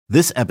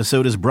This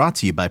episode is brought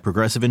to you by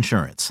Progressive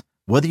Insurance.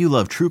 Whether you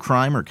love true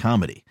crime or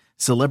comedy,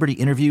 celebrity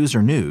interviews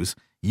or news,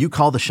 you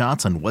call the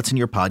shots on what's in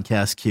your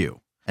podcast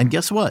queue. And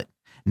guess what?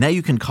 Now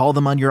you can call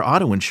them on your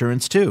auto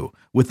insurance too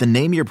with the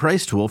Name Your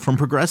Price tool from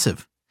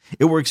Progressive.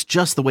 It works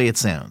just the way it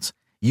sounds.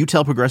 You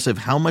tell Progressive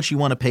how much you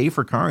want to pay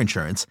for car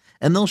insurance,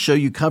 and they'll show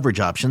you coverage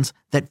options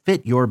that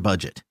fit your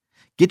budget.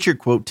 Get your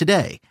quote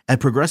today at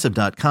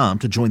Progressive.com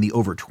to join the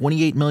over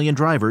 28 million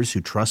drivers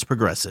who trust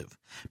Progressive.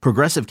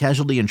 Progressive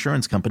Casualty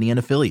Insurance Company and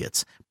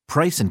Affiliates.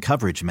 Price and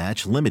coverage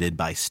match limited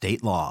by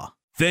state law.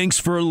 Thanks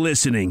for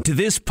listening to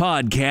this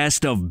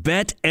podcast of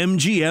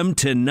BetMGM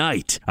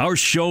Tonight. Our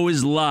show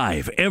is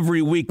live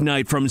every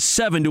weeknight from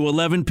 7 to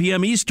 11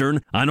 p.m.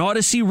 Eastern on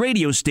Odyssey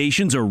radio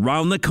stations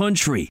around the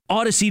country,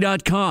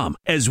 Odyssey.com,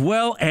 as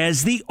well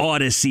as the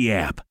Odyssey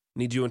app.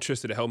 Need you and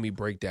Trista to help me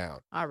break down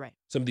All right.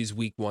 some of these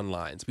week one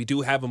lines. We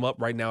do have them up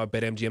right now at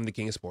BetMGM, the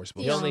king of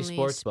sportsbooks. The only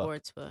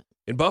sportsbook.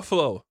 In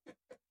Buffalo,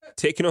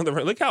 taking on the...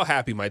 Look how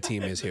happy my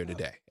team is here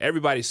today.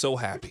 Everybody's so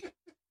happy.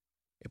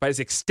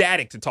 Everybody's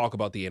ecstatic to talk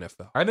about the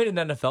NFL. I made an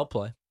NFL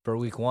play for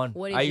week one.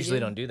 What did I you usually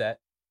do? don't do that.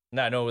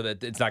 No, I know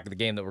that it's not the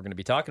game that we're going to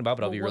be talking about,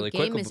 but I'll be really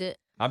quick. What game is it?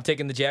 I'm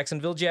taking the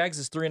Jacksonville Jags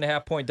as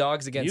 3.5-point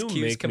dogs against You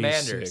Q's make me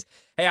Commanders. sick.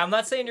 Hey, I'm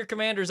not saying your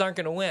Commanders aren't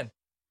going to win,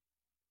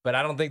 but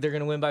I don't think they're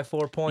going to win by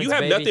 4 points. You have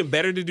baby. nothing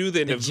better to do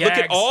than The to look at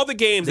Jags- all the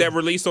games that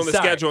released on the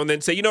Sorry. schedule and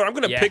then say, you know what, I'm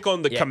going to Yeah, pick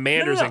on the yeah.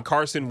 Commanders No. and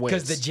Carson Wentz.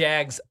 Because the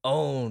Jags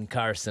own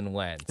Carson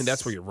Wentz. And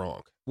that's where you're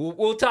wrong.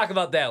 We'll talk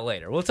about that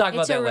later. We'll talk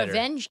about It's a that later.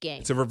 revenge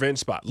game. It's a revenge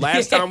spot.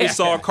 Last time we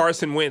saw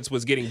Carson Wentz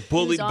was getting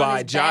bullied on by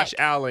his Josh back.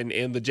 Allen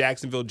in the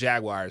Jacksonville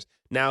Jaguars.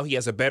 Now he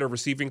has a better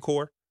receiving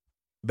core,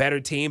 better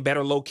team,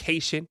 better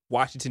location.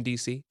 Washington,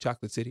 D.C.,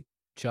 Chocolate City.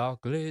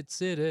 Chocolate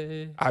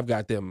City. I've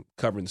got them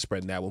covering the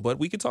spread in that one, but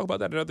we can talk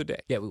about that another day.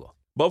 Yeah, we will.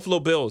 Buffalo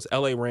Bills,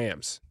 L.A.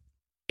 Rams,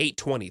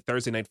 8:20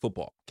 Thursday Night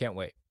Football. Can't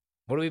wait.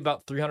 What are we,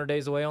 about 300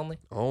 days away only?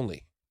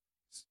 Only.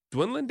 It's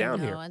dwindling down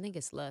no, here. I think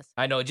it's less.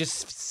 I know, it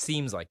just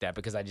seems like that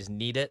because I just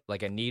need it.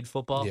 Like I need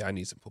football. Yeah, I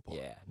need some football.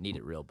 Yeah, need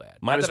it real bad.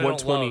 Minus Not that I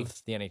don't 120.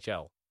 love the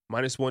NHL.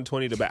 Minus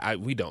 120 to back.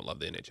 We don't love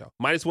the NHL.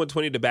 Minus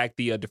 120 to back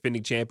the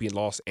defending champion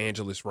Los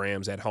Angeles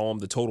Rams at home.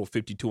 The total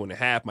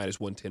 52.5, minus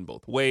 110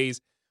 both ways.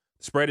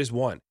 The spread is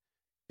 1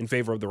 in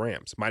favor of the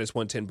Rams. Minus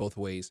 110 both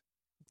ways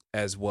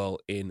as well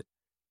in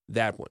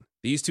that one.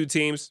 These two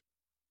teams,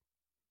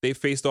 they've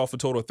faced off a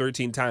total of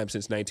 13 times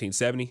since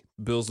 1970.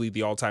 Bills lead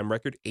the all-time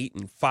record,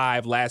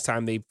 8-5. Last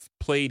time they've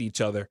played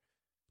each other,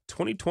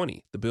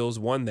 2020. The Bills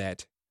won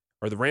that,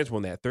 or the Rams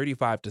won that,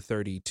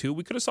 35-32.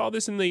 We could have saw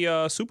this in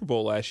the Super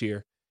Bowl last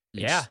year.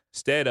 Yeah.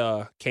 Instead,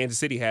 Kansas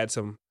City had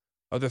some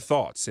other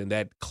thoughts in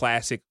that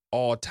classic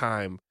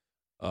all-time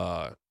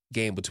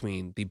game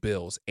between the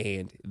Bills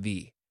and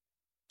the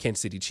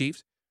Kansas City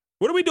Chiefs.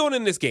 What are we doing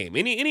in this game?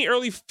 Any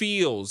early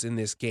feels in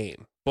this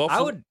game? Buffalo?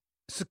 I would,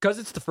 because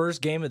it's the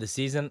first game of the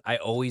season, I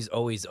always,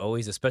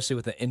 especially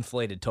with an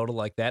inflated total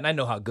like that, and I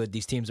know how good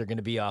these teams are going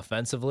to be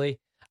offensively,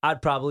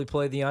 I'd probably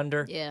play the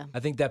under. Yeah. I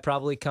think that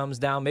probably comes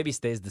down, maybe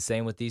stays the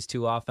same with these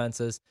two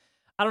offenses.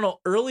 I don't know.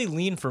 Early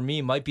lean for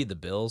me might be the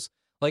Bills.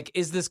 Like,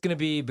 is this going to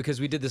be, because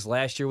we did this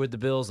last year with the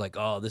Bills, like,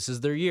 oh, this is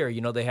their year.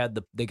 You know, they got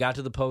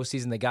to the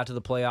postseason, they got to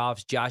the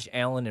playoffs. Josh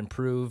Allen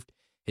improved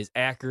his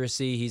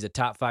accuracy. He's a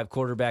top 5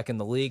 quarterback in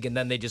the league. And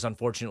then they just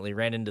unfortunately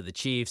ran into the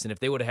Chiefs. And if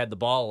they would have had the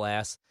ball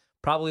last,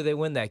 probably they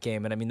win that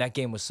game. And I mean, that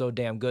game was so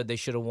damn good. They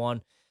should have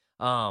won.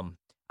 I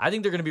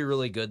think they're going to be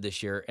really good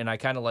this year. And I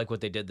kind of like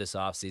what they did this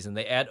offseason.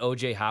 They add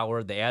O.J.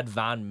 Howard. They add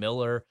Von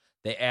Miller.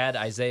 They add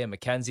Isaiah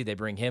McKenzie. They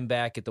bring him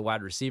back at the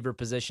wide receiver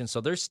position.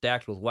 So they're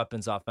stacked with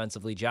weapons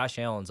offensively. Josh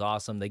Allen's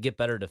awesome. They get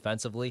better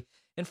defensively.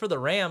 And for the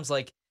Rams,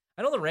 like,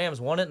 I know the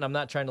Rams won it, and I'm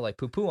not trying to, like,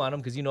 poo-poo on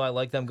them because, you know, I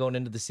like them going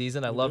into the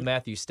season. I love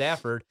Matthew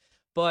Stafford.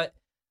 But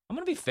I'm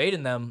going to be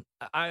fading them.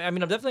 I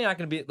mean, I'm definitely not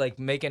going to be, like,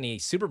 make any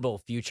Super Bowl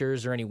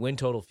futures or any win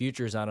total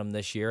futures on them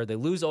this year. They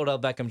lose Odell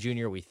Beckham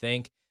Jr., we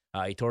think.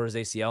 He tore his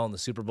ACL in the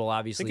Super Bowl,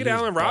 obviously. They get He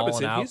was Allen balling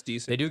Robinson. out. He's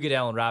decent. They do get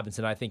Allen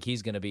Robinson. I think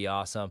he's going to be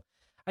awesome.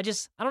 I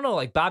don't know,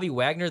 like Bobby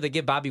Wagner, they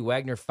give Bobby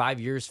Wagner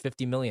 5 years,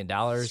 $50 million.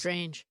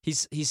 Strange.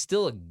 He's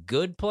still a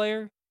good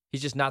player.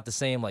 He's just not the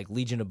same, like,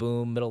 Legion of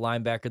Boom middle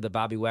linebacker that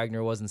Bobby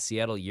Wagner was in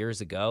Seattle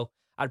years ago.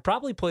 I'd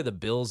probably play the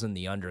Bills in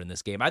the under in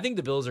this game. I think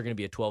the Bills are going to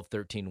be a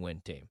 12-13 win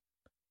team.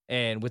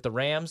 And with the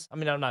Rams, I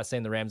mean, I'm not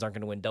saying the Rams aren't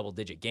going to win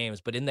double-digit games,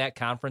 but in that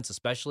conference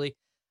especially,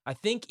 I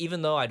think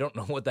even though I don't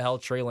know what the hell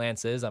Trey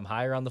Lance is, I'm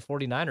higher on the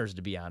 49ers,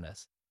 to be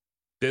honest.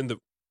 Then the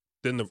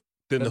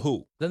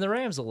who? Than the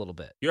Rams a little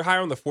bit. You're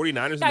higher on the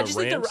 49ers Yeah, than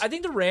the Rams? I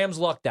think the Rams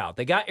lucked out.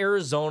 They got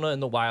Arizona in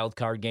the wild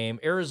card game.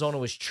 Arizona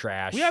was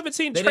trash. We haven't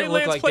seen They Trey didn't look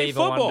Lance like play they even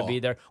wanted football. to be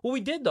there. Well,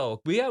 we did,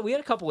 though. We had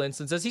a couple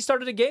instances. He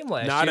started a game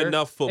last Not year.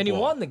 enough football. And he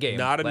won the game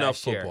Not enough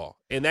last year. football.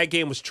 And that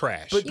game was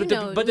trash. But You to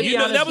know, be you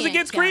know honest, that was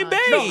against Green Bay.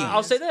 No,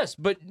 I'll say this,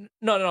 but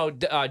no.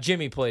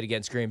 Jimmy played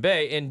against Green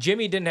Bay, and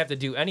Jimmy didn't have to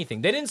do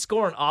anything. They didn't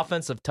score an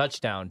offensive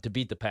touchdown to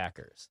beat the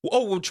Packers.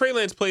 Oh, well, Trey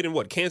Lance played in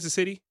what? Kansas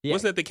City? Yeah.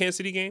 Wasn't that the Kansas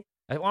City game?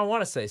 I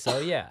want to say so,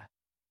 yeah.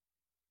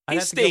 I'd He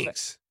have to go back.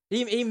 stinks.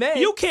 He may.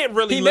 You can't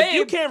really He look. may.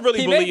 You can't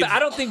really He may, believe. but I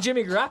don't think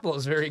Jimmy Garoppolo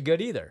is very good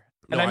either.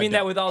 And No, I mean don't.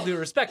 that with all due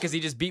respect because he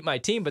just beat my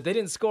team, but they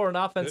didn't score an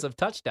offensive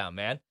touchdown,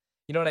 man.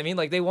 You know what I mean?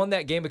 Like, they won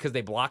that game because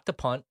they blocked a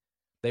punt.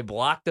 They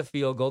blocked the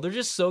field goal. They're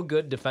just so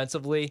good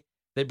defensively.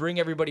 They bring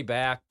everybody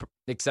back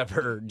except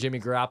for Jimmy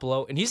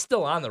Garoppolo, and he's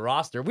still on the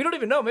roster. We don't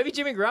even know. Maybe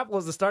Jimmy Garoppolo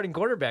is the starting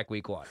quarterback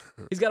week 1.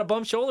 He's got a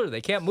bum shoulder.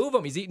 They can't move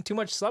him. He's eating too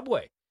much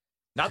Subway.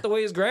 Not the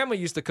way his grandma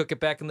used to cook it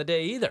back in the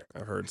day either.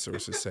 I've heard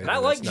sources say And that I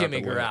like that's not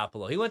Jimmy the way.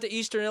 Garoppolo. He went to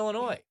Eastern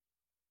Illinois.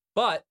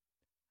 But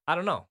I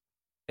don't know.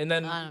 And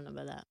then I don't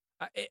know about that.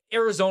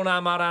 Arizona,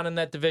 I'm out on in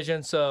that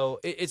division. So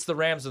it's the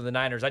Rams or the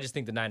Niners. I just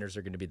think the Niners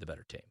are going to be the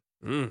better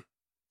team.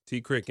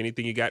 T. Crick,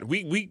 anything you got?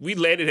 We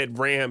landed at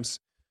Rams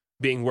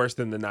being worse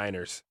than the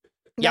Niners.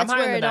 Yeah, I'm That's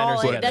high on where the it all.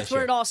 Niners again That's this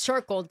where year. it all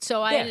circled.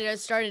 So I Yeah. ended up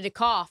started to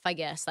cough. I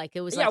guess like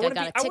it was Yeah, like I got a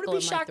I tickle wouldn't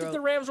be in my shocked if throat.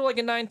 the Rams were like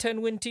a 9-10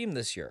 win team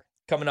this year,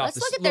 coming off Let's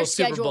this look at little their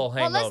Super schedule. Bowl Well,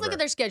 hangover. let's look at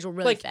their schedule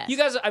really like fast. you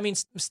guys, I mean,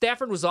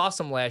 Stafford was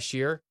awesome last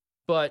year,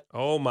 but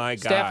Oh my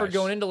gosh. Stafford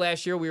going into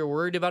last year, we were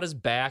worried about his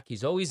back.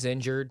 He's always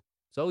injured.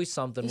 There's always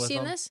something You with seen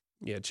him. this?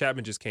 Yeah,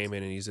 Chapman just came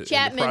in and he's in the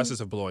Chapman- process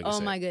of blowing his Oh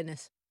head. my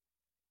goodness.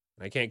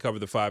 I can't cover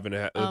the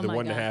 5.5, Oh the my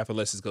 1.5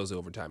 unless it goes to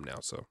overtime now.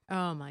 So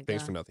Oh my god.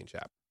 thanks for nothing,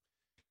 Chap.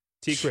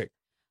 T. Crick.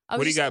 I was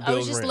What do you just- got, I was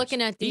Bills, just Rams?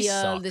 looking at He the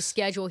sucks.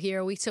 schedule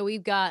here.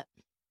 We've got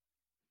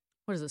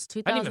what is this? I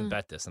 2000. didn't even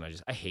bet this, and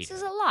I hate This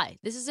is it. a lie.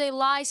 This is a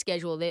lie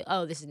schedule.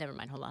 This is never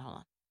mind. Hold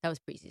on. That was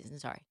preseason.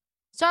 Sorry.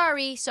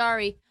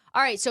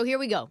 All right, so here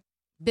we go.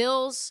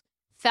 Bills,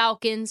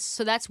 Falcons.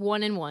 So that's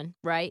 1-1,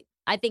 right?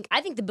 I think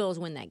the Bills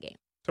win that game.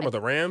 Talking about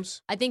the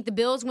Rams? I think the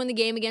Bills win the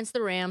game against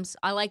the Rams.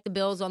 I like the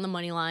Bills on the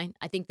money line.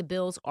 I think the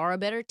Bills are a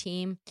better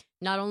team.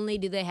 Not only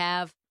do they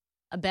have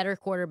a better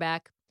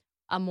quarterback,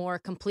 a more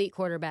complete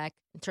quarterback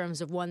in terms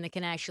of one that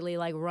can actually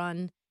like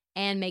run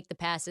and make the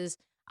passes.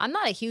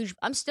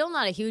 I'm still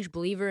not a huge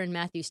believer in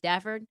Matthew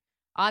Stafford.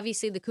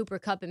 Obviously, the Cooper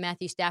Kupp and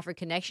Matthew Stafford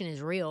connection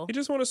is real. He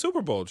just won a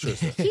Super Bowl,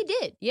 Tristan. He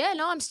did. Yeah,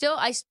 no,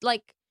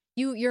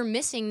 you're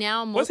missing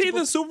now. Was he multiple-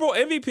 the Super Bowl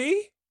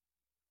MVP?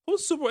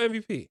 Who's Super Bowl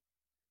MVP?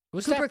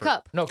 Was Cooper Stafford?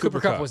 Kupp. No, Cooper Cooper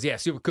Kupp Kupp. was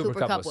Cooper Cooper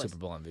Kupp Kupp was was. Super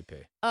Bowl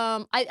MVP.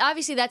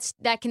 Obviously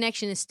that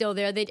connection is still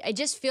there. It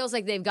just feels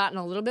like they've gotten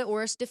a little bit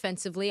worse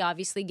defensively.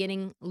 Obviously,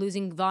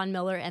 losing Von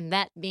Miller and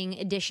that being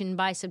addition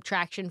by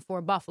subtraction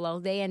for Buffalo,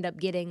 they end up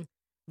getting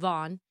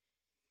Von.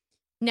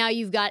 Now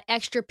you've got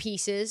extra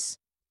pieces.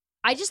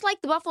 I just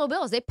like the Buffalo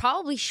Bills. They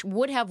probably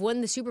would have won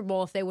the Super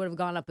Bowl if they would have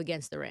gone up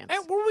against the Rams.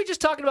 And were we just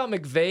talking about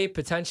McVay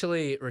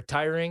potentially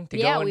retiring to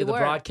Yeah, go we into the were.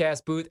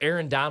 broadcast booth?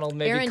 Aaron Donald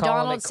maybe Aaron calling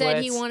Donald it said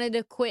quits. he wanted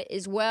to quit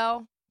as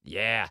well.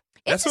 Yeah.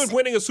 That's It's what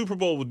winning a Super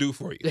Bowl will do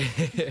for you.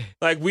 I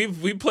Like,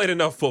 we played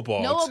enough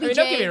football. No mean,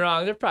 don't get me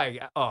wrong. They're probably.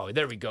 Oh,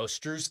 there we go,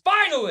 Struz.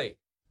 Finally.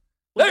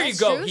 Was There that you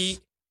go, Strus? Heat.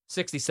 Or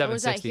 67-63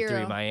 was that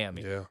Hero?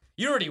 Miami. Yeah.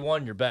 You already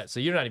won your bet,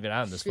 so you're not even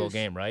on this full Strus.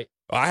 game, right?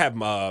 I have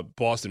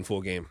Boston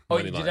full game. Oh,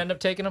 money you line. did end up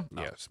taking them?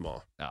 Yeah,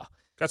 small. Oh.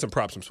 Got some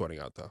props I'm sweating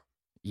out, though.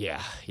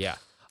 Yeah. Yeah.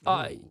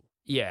 Ooh.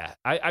 Yeah.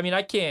 I mean,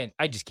 I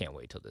just can't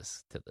wait till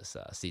this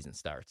season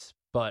starts.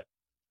 But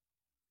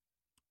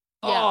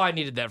Yeah. oh, I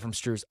needed that from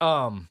Struz.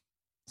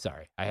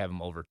 Sorry, I have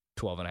him over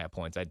 12.5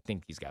 points. I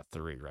think he's got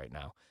 3 right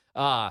now.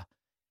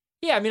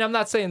 Yeah, I mean, I'm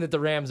not saying that the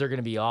Rams are going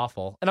to be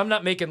awful, and I'm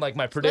not making like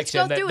my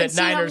prediction through that and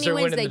see how Niners many are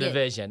wins winning they the get.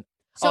 division.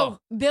 So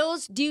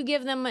Bills, do you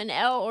give them an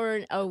L or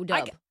an O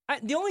dub?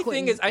 The only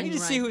Quentin thing is, I and need to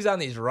see Ryan. who's on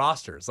these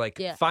rosters, like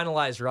Yeah.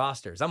 finalized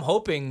rosters. I'm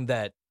hoping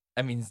that,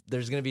 I mean,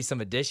 there's going to be some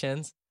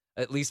additions,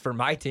 at least for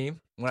my team,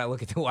 when I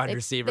look at the wide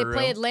receiver They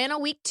play room. Atlanta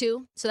week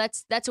 2, so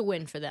that's a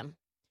win for them.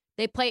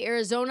 They play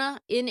Arizona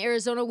in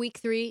Arizona week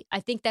 3. I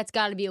think that's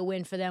got to be a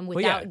win for them Well,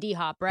 without yeah.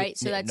 D-Hop, right?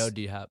 So no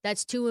D-Hop.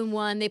 that's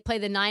 2-1. They play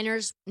the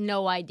Niners,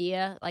 no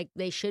idea. Like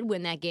they should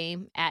win that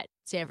game at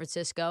San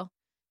Francisco.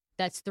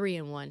 That's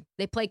 3-1.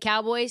 They play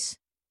Cowboys.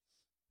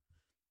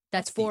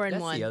 That's 4-1.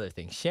 That's the other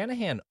thing.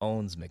 Shanahan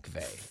owns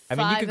McVay. I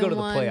mean, you could go to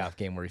the 5-1. playoff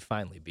game where he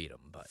finally beat him,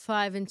 but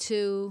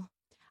 5-2.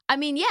 I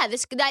mean, yeah,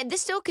 this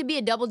still could be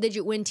a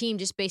double-digit win team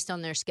just based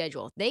on their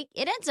schedule. It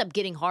ends up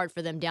getting hard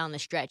for them down the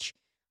stretch.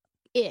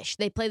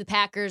 They play the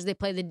Packers, they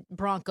play the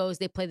Broncos,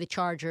 they play the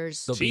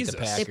Chargers, they'll beat Jesus. the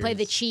They Packers. they play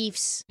the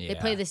Chiefs, they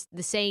play Yeah.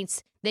 the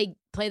Saints, they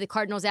play the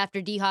Cardinals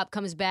after D-Hop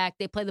comes back,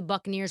 they play the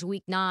Buccaneers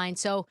week 9.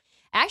 So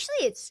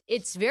actually,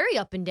 it's very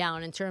up and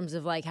down in terms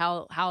of like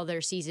how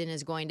their season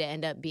is going to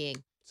end up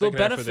being. They'll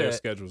Second half of their benefit.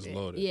 schedule's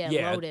loaded.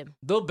 Yeah, loaded.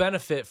 They'll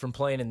benefit from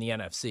playing in the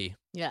NFC.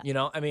 Yeah. You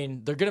know, I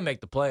mean, they're going to make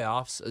the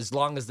playoffs as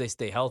long as they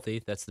stay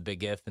healthy. That's the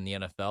big if in the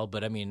NFL.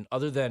 But I mean,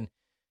 other than,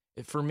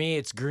 for me,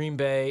 it's Green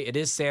Bay. It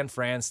is San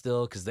Fran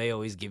still because they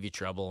always give you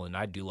trouble. And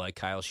I do like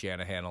Kyle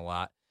Shanahan a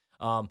lot.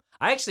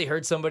 I actually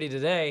heard somebody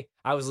today.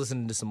 I was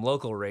listening to some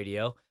local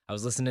radio. I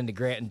was listening to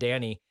Grant and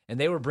Danny, and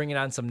they were bringing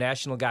on some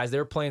national guys. They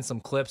were playing some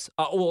clips.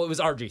 Well, it was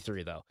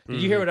RG3, though.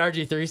 Did you hear what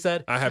RG3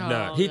 said? I have Oh,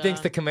 not. He yeah.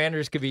 thinks the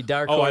Commanders could be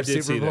dark Oh, I horse did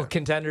see Super Bowl that.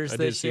 contenders I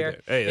did this see year.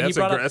 that. Hey, And he that's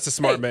brought that's a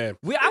smart hey, man.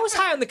 I was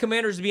high on the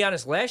Commanders, to be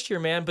honest, last year,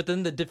 man. But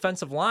then the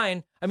defensive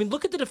line. I mean,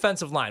 look at the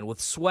defensive line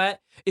with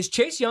Sweat. Is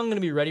Chase Young going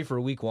to be ready for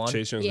week 1?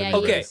 Chase Young's Yeah,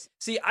 gonna be he Okay. is.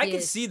 See, I He can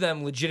is. see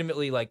them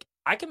legitimately like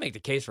I can make the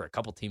case for a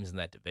couple teams in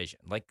that division.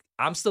 Like,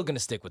 I'm still going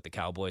to stick with the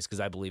Cowboys because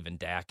I believe in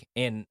Dak.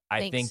 And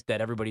I think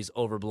that everybody's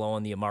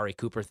overblowing the Amari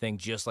Cooper thing,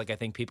 just like I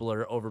think people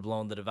are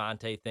overblowing the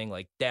Devontae thing.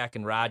 Like, Dak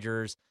and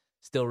Rodgers,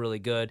 still really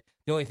good.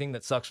 The only thing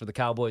that sucks for the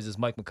Cowboys is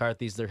Mike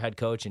McCarthy's their head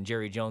coach, and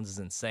Jerry Jones is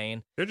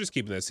insane. They're just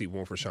keeping that seat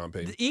warm for Sean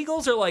Payton. The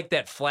Eagles are like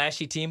that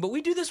flashy team, but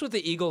we do this with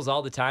the Eagles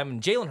all the time,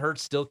 and Jalen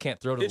Hurts still can't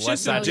throw to the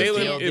left side of the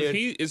field,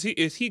 dude.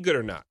 Is he good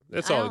or not?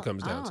 That's all it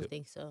comes down to. I don't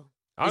think so.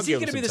 Is he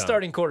going to be the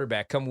starting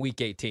quarterback come week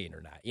 18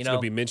 or not? It's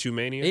going to be Minshew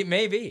Mania? It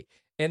may be.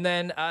 And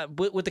then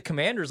with the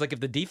Commanders, like if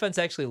the defense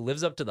actually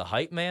lives up to the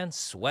hype, man,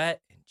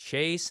 Sweat and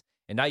Chase,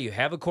 and now you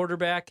have a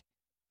quarterback,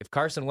 if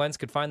Carson Wentz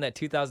could find that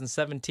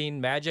 2017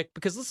 magic,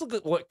 because let's look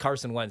at what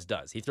Carson Wentz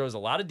does. He throws a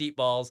lot of deep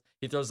balls.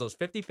 He throws those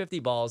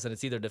 50-50 balls, and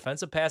it's either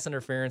defensive pass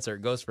interference or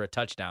it goes for a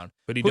touchdown.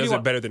 But he does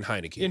it better than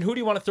Heineke. And who do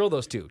you want to throw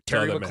those to?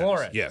 Terry McLaurin.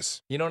 Matters.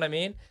 Yes. You know what I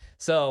mean?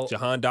 So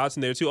Jahan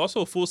Dotson there, too. Also,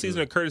 a full season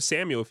of Curtis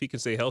Samuel, if he can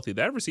stay healthy.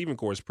 That receiving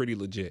core is pretty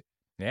legit.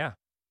 Yeah.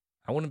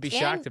 I wouldn't be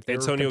shocked if they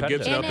Antonio were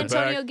Gibson and up the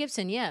Antonio back.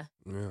 Gibson, yeah.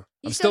 Yeah.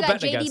 You still got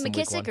betting J.D. against them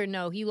week McKissick, one. or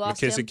no? You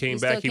lost him? McKissick came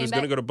back. He was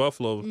going to go to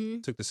Buffalo.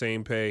 Mhm. Took the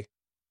same pay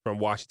from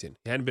Washington.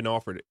 He hadn't been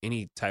offered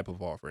any type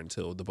of offer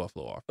until the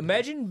Buffalo offer.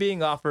 Imagine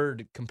being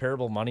offered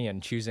comparable money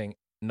and choosing,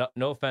 no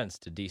offense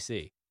to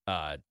DC,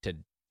 to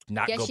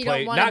not Guess go you play,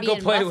 don't wanna not be go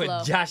in play Buffalo.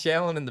 with Josh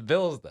Allen and the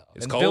Bills, though.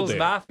 It's and cold Bills there.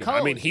 Mafia.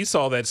 I mean, he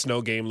saw that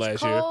snow game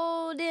last year.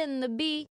 Cold in the beat.